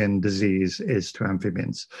amphibian disease is to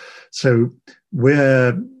amphibians. So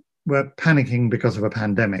we're panicking because of a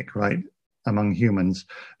pandemic, right, among humans,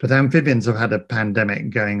 but amphibians have had a pandemic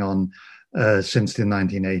going on since the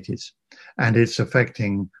 1980s, and it's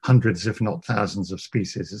affecting hundreds, if not thousands, of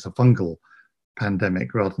species. It's a fungal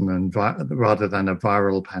pandemic rather than a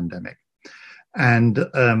viral pandemic, and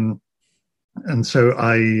so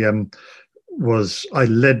I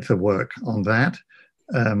led the work on that.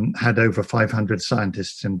 Had over 500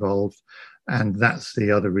 scientists involved, and that's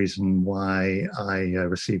the other reason why I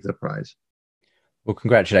received the prize. Well,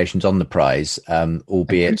 congratulations on the prize,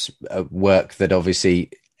 albeit work that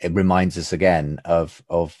obviously it reminds us again of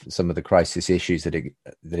some of the crisis issues that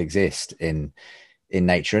exist in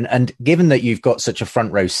nature. And given that you've got such a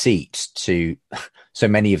front row seat to so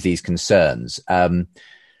many of these concerns,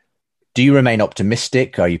 do you remain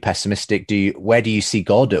optimistic? Are you pessimistic? Where do you see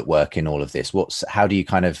God at work in all of this? How do you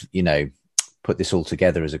kind of, put this all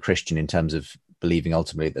together as a Christian in terms of believing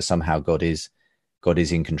ultimately that somehow God is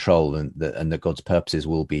in control and that God's purposes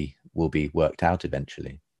will be worked out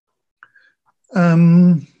eventually?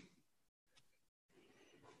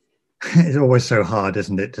 It's always so hard,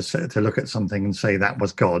 isn't it, to look at something and say that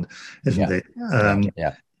was God, isn't it?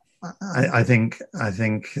 Yeah. I think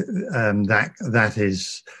that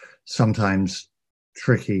is sometimes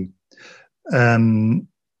tricky.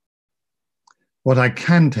 What I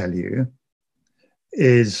can tell you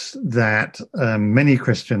is that many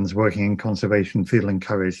Christians working in conservation feel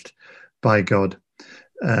encouraged by God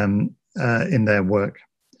in their work,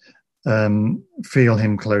 feel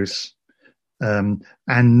him close, and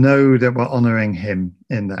know that we're honoring him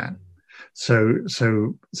in that. So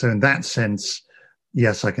in that sense,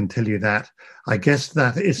 yes, I can tell you that. I guess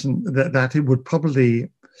that it would probably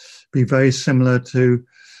be very similar to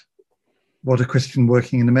what a Christian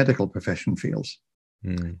working in the medical profession feels.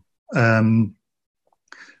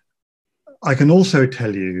 I can also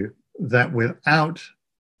tell you that without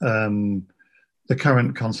the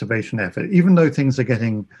current conservation effort, even though things are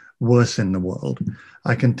getting worse in the world.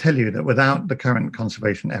 I can tell you that without the current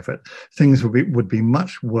conservation effort, things would be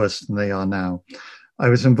much worse than they are now. I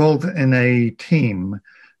was involved in a team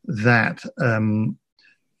that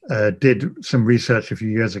did some research a few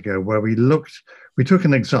years ago where we took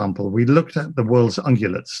an example. We looked at the world's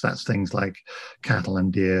ungulates, that's things like cattle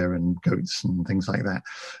and deer and goats and things like that,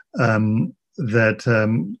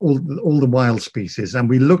 all the wild species. And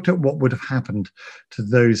we looked at what would have happened to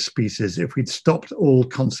those species if we'd stopped all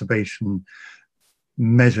conservation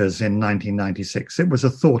measures in 1996. It was a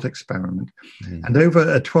thought experiment. Mm. And over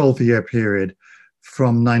a 12-year period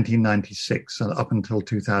from 1996 up until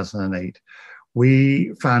 2008,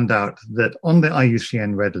 we found out that on the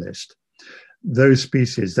IUCN Red List, those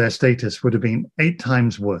species, their status would have been 8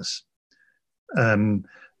 times worse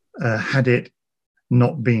had it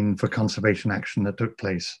not been for conservation action that took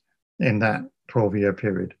place in that 12-year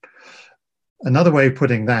period. Another way of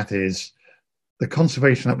putting that is the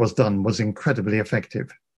conservation that was done was incredibly effective.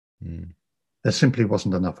 Mm. There simply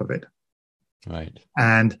wasn't enough of it. Right.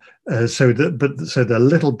 And so the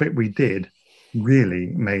little bit we did really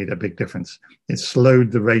made a big difference. It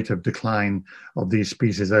slowed the rate of decline of these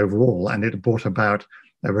species overall, and it brought about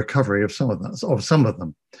a recovery of some of them.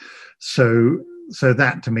 So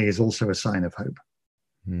that to me is also a sign of hope.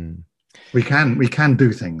 Hmm. We can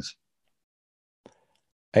do things.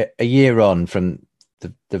 A year on from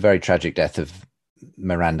the very tragic death of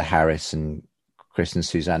Miranda Harris and Chris and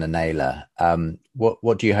Susanna Naylor,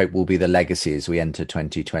 what do you hope will be the legacy as we enter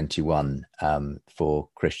 2021 for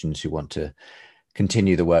Christians who want to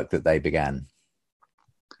continue the work that they began?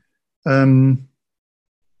 Miranda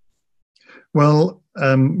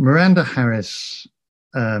Harris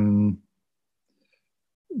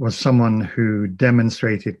was someone who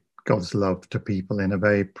demonstrated God's love to people in a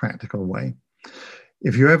very practical way.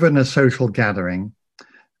 If you're ever in a social gathering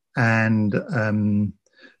and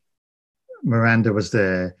Miranda was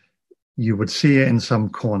there, you would see her in some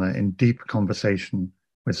corner in deep conversation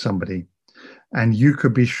with somebody, and you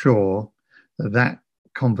could be sure that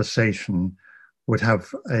conversation would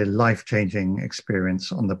have a life-changing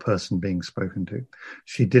experience on the person being spoken to.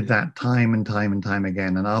 She did that time and time and time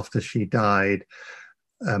again, and after she died,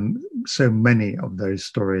 so many of those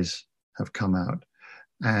stories have come out,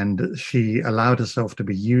 and she allowed herself to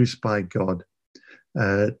be used by God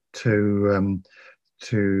to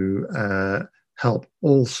help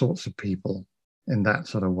all sorts of people in that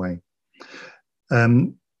sort of way.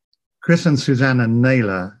 Chris and Susanna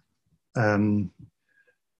Naylor,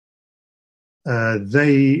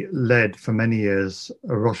 they led for many years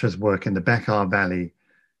Arocha's work in the Bekaa Valley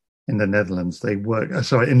in the Netherlands. They worked,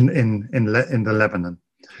 in the Lebanon.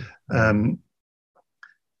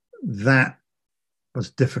 That was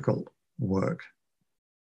difficult work.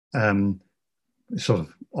 Sort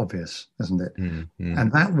of obvious, isn't it? Mm-hmm.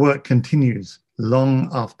 And that work continues long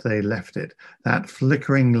after they left it. That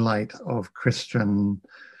flickering light of Christian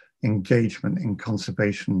engagement in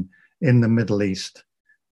conservation in the Middle East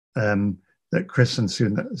that Chris and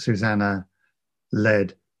Susanna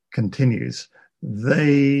led continues.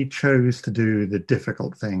 They chose to do the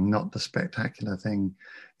difficult thing, not the spectacular thing.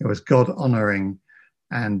 It was God-honoring,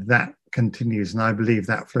 and that continues. And I believe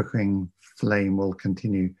that flickering flame will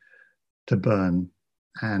continue to burn.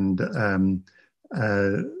 And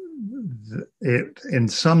it, in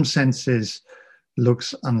some senses,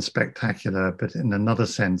 looks unspectacular, but in another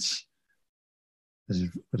sense, is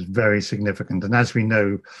very significant. And as we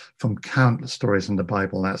know from countless stories in the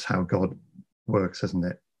Bible, that's how God works, isn't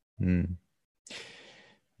it? Mm.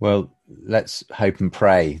 Well, let's hope and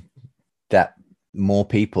pray that more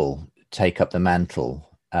people take up the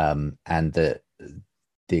mantle and the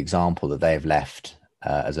example that they have left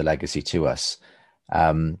as a legacy to us.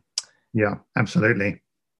 Yeah, absolutely.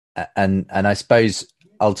 And I suppose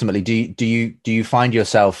ultimately, do you find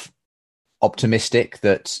yourself optimistic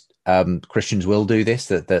that Christians will do this,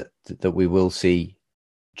 that we will see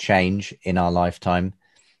change in our lifetime?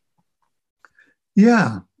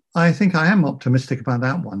 Yeah, I think I am optimistic about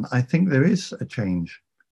that one. I think there is a change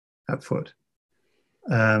afoot.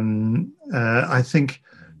 I think,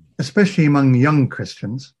 especially among young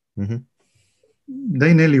Christians, mm-hmm.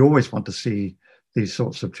 they nearly always want to see these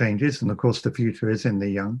sorts of changes. And of course, the future is in the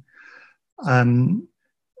young.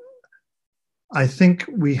 I think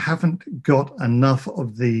we haven't got enough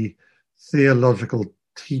of the theological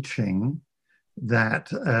teaching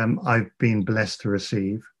that I've been blessed to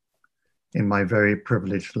receive in my very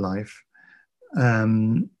privileged life.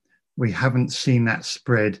 We haven't seen that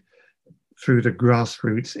spread through the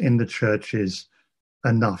grassroots in the churches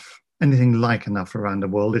enough, anything like enough around the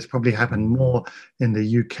world. It's probably happened more in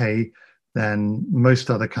the UK than most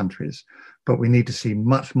other countries. But we need to see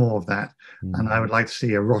much more of that. And I would like to see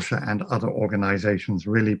Arocha and other organizations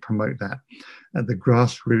really promote that at the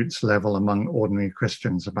grassroots level among ordinary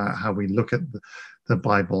Christians, about how we look at the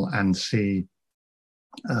Bible and see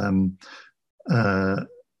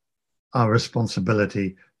our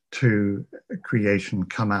responsibility to creation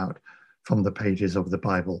come out from the pages of the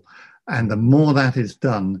Bible. And the more that is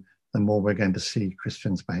done, the more we're going to see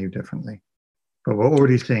Christians behave differently. But we're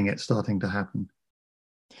already seeing it starting to happen.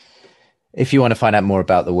 If you want to find out more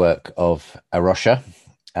about the work of Arocha,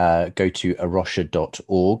 go to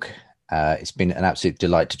arocha.org. It's been an absolute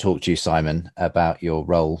delight to talk to you, Simon, about your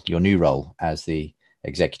new role as the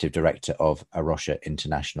Executive Director of Arocha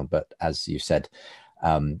International. But as you said,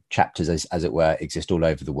 chapters, as it were, exist all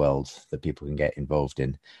over the world that people can get involved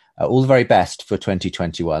in. All the very best for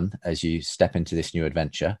 2021 as you step into this new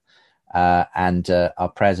adventure. And our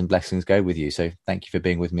prayers and blessings go with you. So thank you for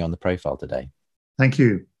being with me on The Profile today. Thank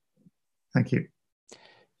you. Thank you.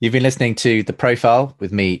 You've been listening to The Profile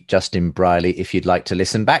with me, Justin Briley. If you'd like to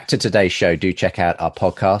listen back to today's show, do check out our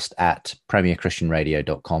podcast at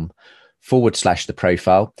premierchristianradio.com/The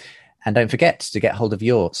Profile. And don't forget to get hold of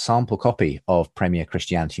your sample copy of Premier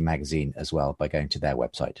Christianity magazine as well by going to their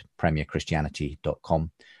website,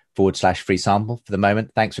 premierchristianity.com/free sample. For the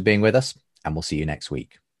moment, thanks for being with us, and we'll see you next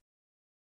week.